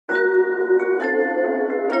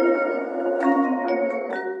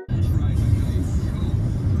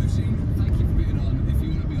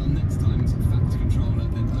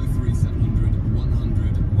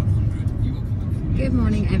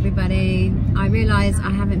I realise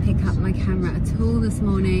I haven't picked up my camera at all this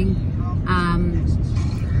morning.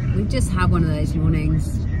 We've just had one of those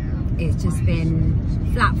mornings. It's just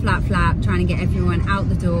been flat, trying to get everyone out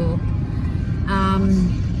the door.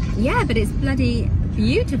 Yeah, but it's bloody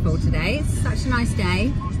beautiful today. It's such a nice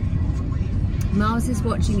day. Miles is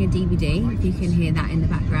watching a DVD, if you can hear that in the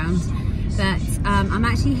background. But I'm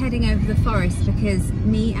actually heading over the forest because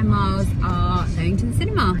me and Miles are going to the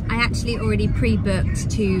cinema. I actually already pre-booked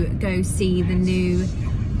to go see the new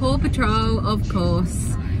Paw Patrol, of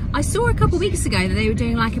course. I saw a couple weeks ago that they were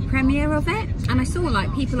doing like a premiere of it, and I saw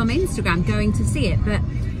like people on my Instagram going to see it, but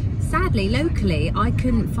sadly locally I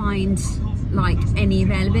couldn't find like any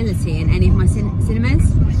availability in any of my cinemas.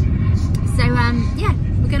 So yeah,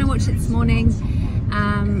 we're gonna watch it this morning.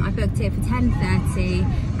 I booked it for 10:30,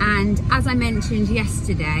 and as I mentioned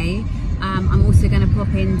yesterday, I'm also going to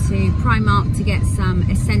pop into Primark to get some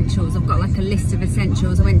essentials. I've got like a list of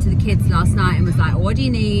essentials. I went to the kids last night and was like, what do you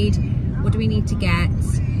need? What do we need to get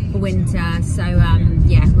for winter? So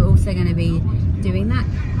yeah, we're also going to be doing that.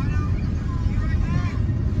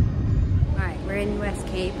 Right, we're in West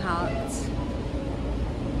Quay parked.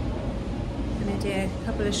 I'm going to do a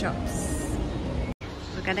couple of shops.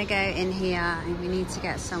 We're gonna go in here and we need to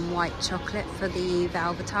get some white chocolate for the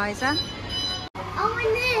velvetizer. Oh,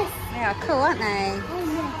 and this! They are cool, aren't they? Oh,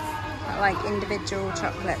 yes. Got like individual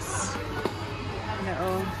chocolates.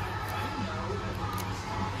 Little.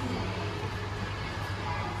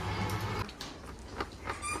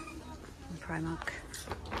 Primark.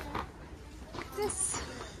 Look at this.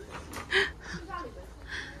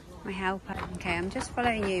 My helper. Okay, I'm just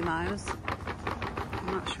following you, Miles. I'm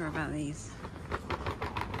not sure about these.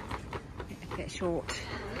 A bit short.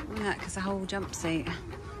 Look at that, because the whole jumpsuit.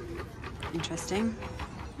 Interesting.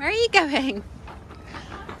 Where are you going?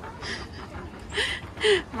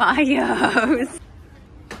 Marios.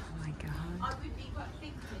 Oh my god.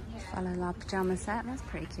 Follow lab pyjama set. That's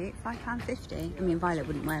pretty cute. £5.50. I mean, Violet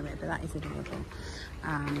wouldn't wear it, but that is adorable.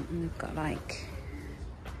 And we've got like,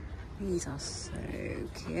 these are so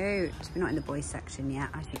cute. We're not in the boys section yet,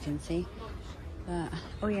 as you can see. But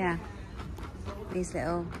oh yeah. These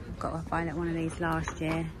little, I've got a Violet one of these last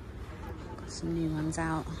year. Got some new ones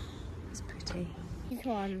out. It's pretty. This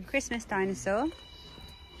one. Christmas dinosaur.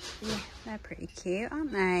 Yeah, they're pretty cute,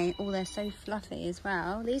 aren't they? Oh, they're so fluffy as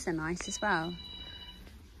well. These are nice as well.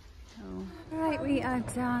 Oh. Right, we are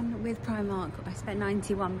done with Primark. I spent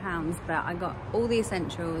 £91, but I got all the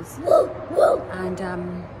essentials. And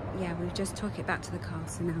yeah, we just took it back to the car,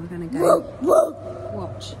 so now we're gonna go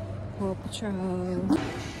watch Paw Patrol.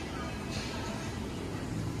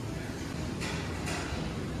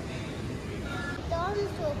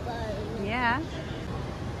 Yeah.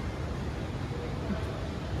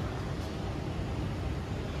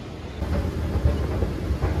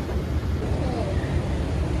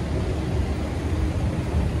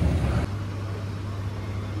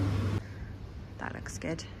 That looks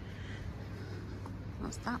good.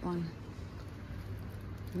 What's that one?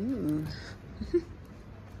 Ooh.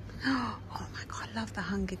 Oh my god, I love the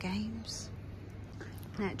Hunger Games.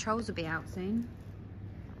 Yeah, Trolls will be out soon.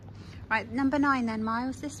 Right, number 9 then,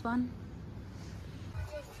 Miles, this one.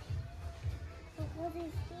 What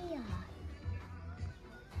is here?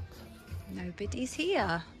 Nobody's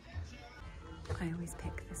here. I always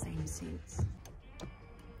pick the same suits.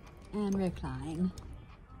 And recline.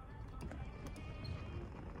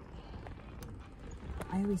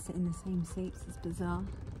 I always sit in the same seats, it's bizarre.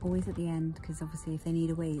 Always at the end, because obviously if they need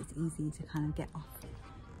a wee, it's easy to kind of get off.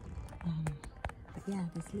 But yeah,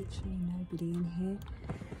 there's literally nobody in here.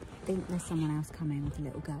 I think there's someone else coming with a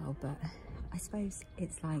little girl, but I suppose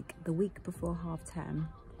it's like the week before half term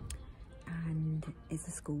and it's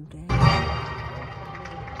a school day.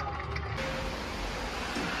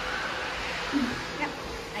 Yep.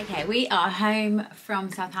 Okay, we are home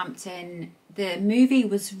from Southampton. The movie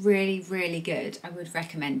was really, really good. I would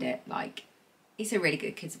recommend it. Like, it's a really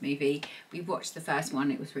good kids movie. We watched the first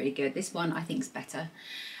one, it was really good. This one I think is better.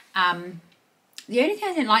 The only thing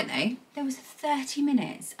I didn't like though, there was 30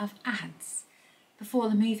 minutes of ads before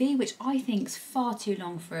the movie, which I think is far too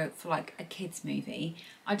long for like a kids movie.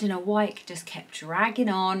 I don't know why it just kept dragging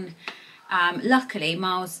on. Luckily,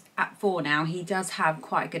 Miles at 4 now, he does have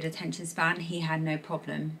quite a good attention span. He had no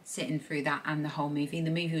problem sitting through that and the whole movie. The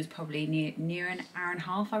movie was probably near an hour and a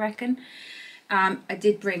half, I reckon. I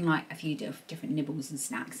did bring like a few different nibbles and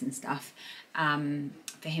snacks and stuff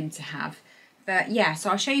for him to have. But yeah,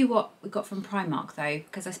 so I'll show you what we got from Primark though,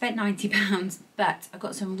 because I spent £90, but I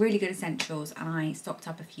got some really good essentials and I stocked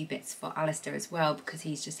up a few bits for Alistair as well because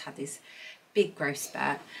he's just had this big growth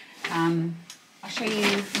spurt. I'll show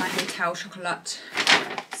you my hotel chocolate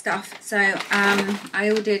stuff. So I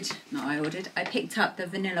picked up the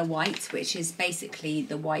vanilla white, which is basically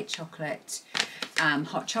the white chocolate,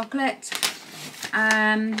 hot chocolate.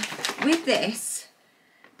 With this,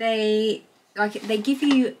 they give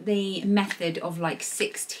you the method of like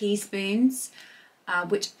 6 teaspoons,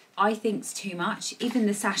 which I think's too much. Even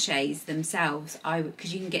the sachets themselves,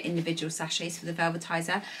 because you can get individual sachets for the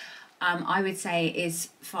velvetizer, I would say is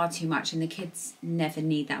far too much, and the kids never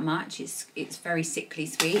need that much. It's very sickly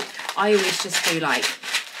sweet. I always just do like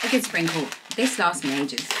a good sprinkle. This lasts me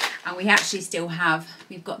ages, and we actually still have,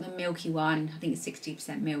 we've got the milky one, I think it's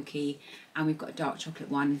 60% milky, and we've got a dark chocolate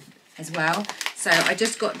one as well. So I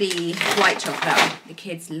just got the white chocolate. The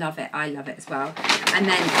kids love it, I love it as well. And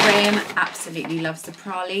then Graham absolutely loves the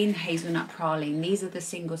praline, hazelnut praline. These are the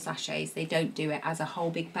single sachets. They don't do it as a whole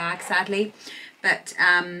big bag, sadly, but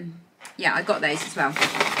yeah, I got those as well.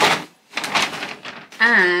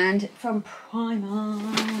 And from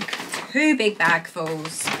Primark, 2 big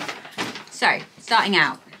bagfuls. So, starting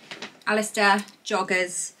out, Alistair,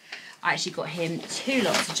 joggers. I actually got him 2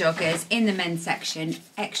 lots of joggers in the men's section,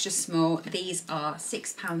 extra small. These are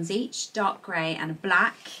 £6 each, dark grey and a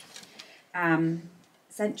black.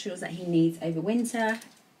 Essentials that he needs over winter.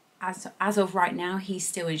 As of right now, he's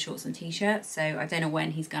still in shorts and t-shirts, so I don't know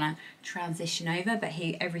when he's gonna transition over, but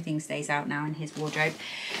everything stays out now in his wardrobe.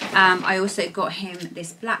 I also got him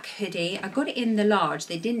this black hoodie. I got it in the large.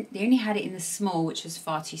 They only had it in the small, which was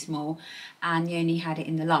far too small, and they only had it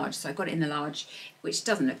in the large, so I got it in the large, which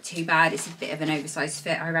doesn't look too bad. It's a bit of an oversized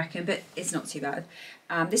fit, I reckon, but it's not too bad.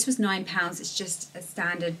 This was £9. It's just a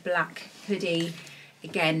standard black hoodie,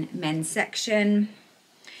 again, men's section.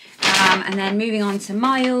 And then moving on to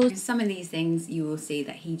Miles, some of these things you will see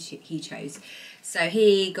that he chose. So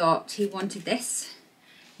he wanted this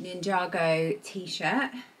Ninjago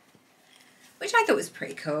t-shirt, which I thought was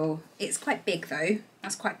pretty cool. It's quite big though,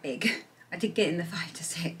 that's quite big. I did get in the 5 to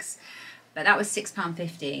 6, but that was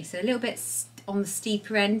 £6.50. So a little bit on the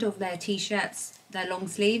steeper end of their t-shirts, their long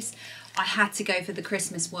sleeves. I had to go for the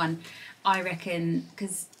Christmas one, I reckon,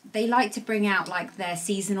 because they like to bring out like their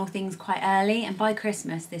seasonal things quite early, and by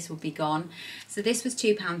Christmas this will be gone. So this was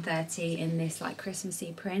 £2.30 in this like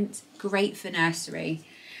Christmassy print, great for nursery.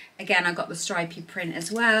 Again, I got the stripy print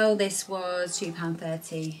as well. This was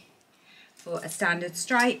 £2.30 for a standard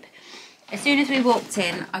stripe. As soon as we walked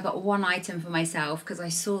in, I got 1 item for myself because I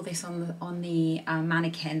saw this on the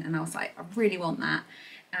mannequin, and I was like, I really want that.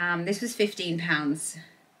 This was £15.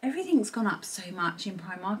 Everything's gone up so much in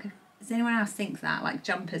Primark. Does anyone else think that? Like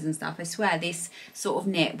jumpers and stuff. I swear this sort of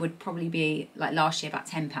knit would probably be like last year about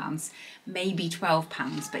 £10, maybe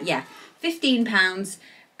 £12. But yeah, £15,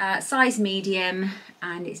 size medium,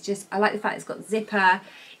 and it's just, I like the fact it's got zipper.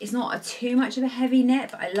 It's not too much of a heavy knit,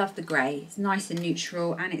 but I love the grey. It's nice and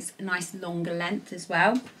neutral, and it's a nice longer length as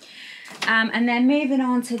well. And then moving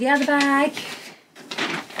on to the other bag,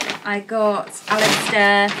 I got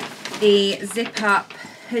Alistair the zip up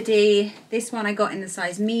hoodie. This one I got in the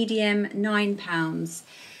size medium, £9.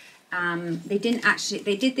 They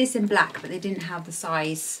did this in black, but they didn't have the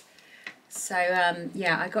size. So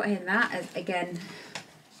yeah, I got him that as, again,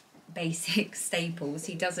 basic staples.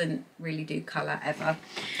 He doesn't really do colour ever.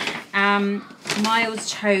 Miles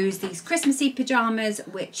chose these Christmassy pyjamas,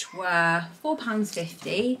 which were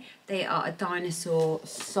 £4.50. They are a dinosaur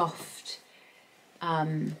soft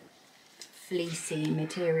fleecy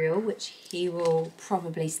material, which he will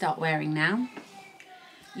probably start wearing now,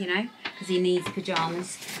 you know, because he needs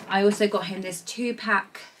pyjamas. I also got him this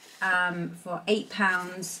 2-pack for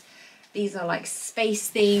 £8. These are like space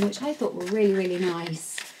theme, which I thought were really, really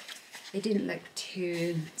nice. They didn't look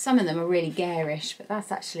too, some of them are really garish, but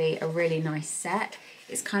that's actually a really nice set.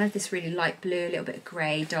 It's kind of this really light blue, a little bit of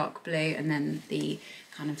grey, dark blue, and then the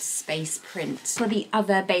kind of space print for the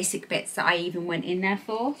other basic bits that I even went in there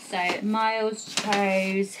for. So Miles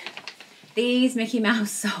chose these Mickey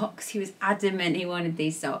Mouse socks. He was adamant he wanted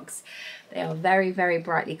these socks. They are very, very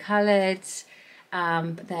brightly coloured,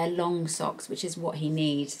 but they're long socks, which is what he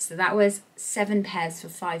needs. So that was 7 pairs for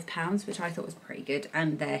 £5, which I thought was pretty good,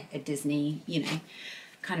 and they're a Disney, you know,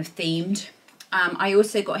 kind of themed. I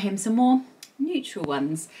also got him some more neutral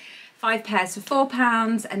ones, 5 pairs for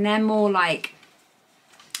 £4, and they're more like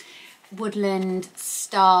woodland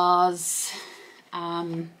stars,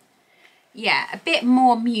 yeah, a bit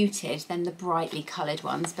more muted than the brightly coloured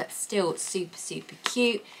ones, but still super, super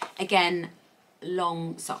cute. Again,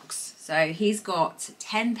 long socks. So he's got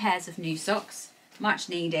 10 pairs of new socks, much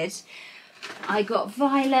needed. I got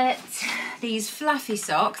Violet these fluffy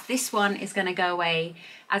socks. This one is going to go away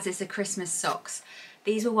as it's a Christmas socks.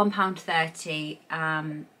 These were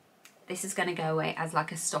 £1.30. This is going to go away as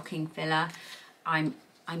like a stocking filler. I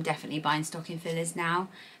I'm definitely buying stocking fillers now.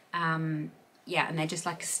 Yeah, and they're just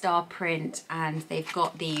like a star print, and they've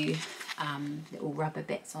got the little rubber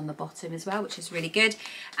bits on the bottom as well, which is really good.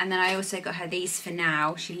 And then I also got her these for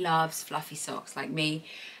now. She loves fluffy socks like me.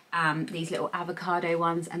 These little avocado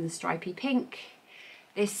ones and the stripy pink.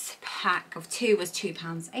 This pack of 2 was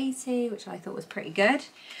 £2.80, which I thought was pretty good.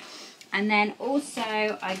 And then also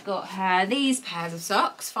I got her these pairs of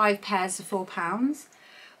socks, 5 pairs for £4,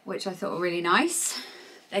 which I thought were really nice.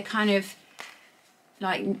 They're kind of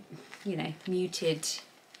like, you know, muted,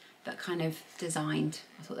 but kind of designed.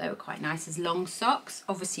 I thought they were quite nice as long socks,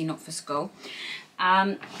 obviously not for school.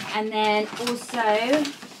 And then also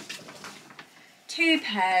 2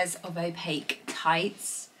 pairs of opaque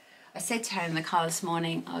tights. I said to her in the car this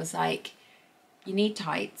morning, I was like, you need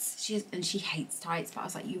tights. And she hates tights, but I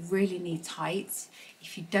was like, you really need tights.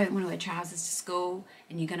 If you don't want to wear trousers to school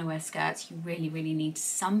and you're going to wear skirts, you really, really need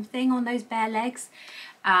something on those bare legs.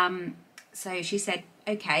 So she said,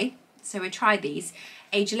 okay. So we tried these,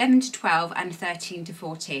 age 11 to 12 and 13 to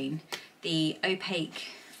 14. The opaque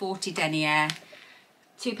 40 denier,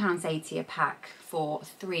 £2.80 a pack for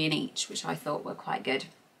 3 in each, which I thought were quite good.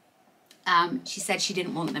 She said she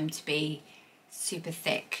didn't want them to be super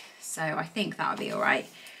thick, so I think that'll be all right.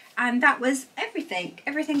 And that was everything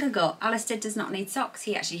I got. Alistair does not need socks.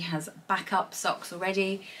 He actually has backup socks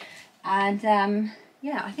already. And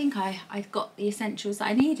yeah, I think I've got the essentials that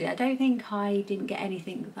I needed. I don't think I didn't get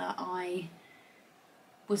anything that I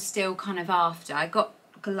was still kind of after. I got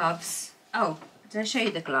gloves. Oh, did I show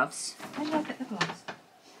you the gloves? Where did I put the gloves?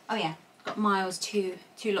 Oh yeah, got Miles two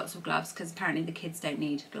lots of gloves, because apparently the kids don't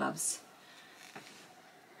need gloves.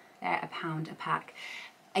 They're £1 a pack.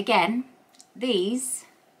 Again, these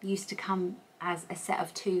used to come as a set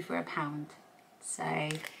of 2 for £1. So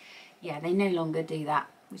yeah, they no longer do that,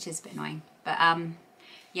 which is a bit annoying. But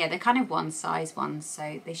yeah, they're kind of one size ones,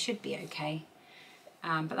 so they should be okay.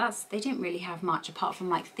 But they didn't really have much apart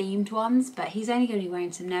from like themed ones, but he's only going to be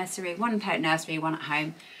wearing some nursery, 1 pair at nursery, 1 at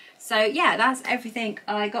home. So yeah, that's everything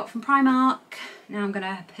I got from Primark. Now I'm going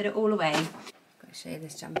to put it all away. I've got to show you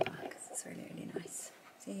this jumper because it's really, really nice.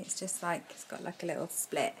 See, it's just like, it's got like a little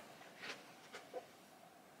split.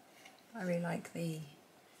 I really like the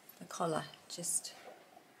collar, just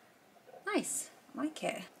nice. I like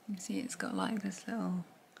it. You see it's got like this little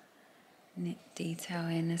knit detail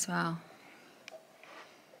in as well.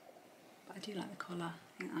 But I do like the collar.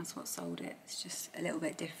 I think that's what sold it. It's just a little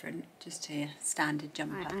bit different just to your standard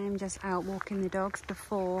jumper. Right, I am just out walking the dogs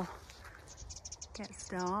before it gets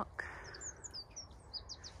dark.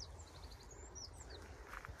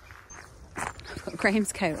 I've got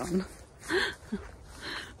Graham's coat on.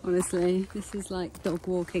 Honestly, this is like dog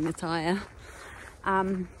walking attire.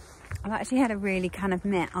 I've actually had a really kind of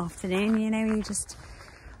meh afternoon, you know, I just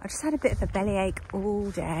had a bit of a bellyache all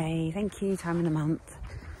day. Thank you, time of the month.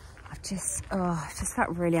 I've just felt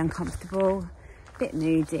really uncomfortable, a bit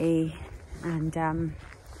moody, and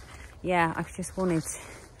yeah, I've just wanted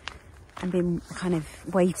and been kind of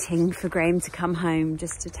waiting for Graham to come home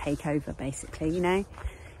just to take over, basically, you know.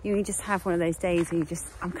 You just have one of those days where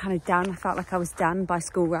I'm kind of done. I felt like I was done by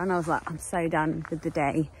school run. I was like, I'm so done with the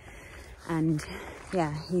day. And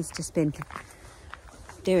yeah, he's just been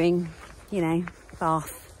doing, you know,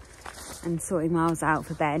 bath and sorting Miles out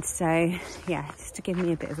for bed. So yeah, just to give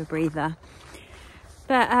me a bit of a breather.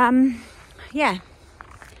 But yeah,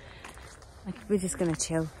 we're just gonna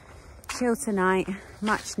chill tonight,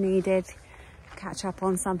 much needed, catch up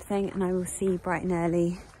on something, and I will see you bright and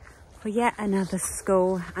early for yet another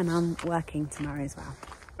school, and I'm working tomorrow as well.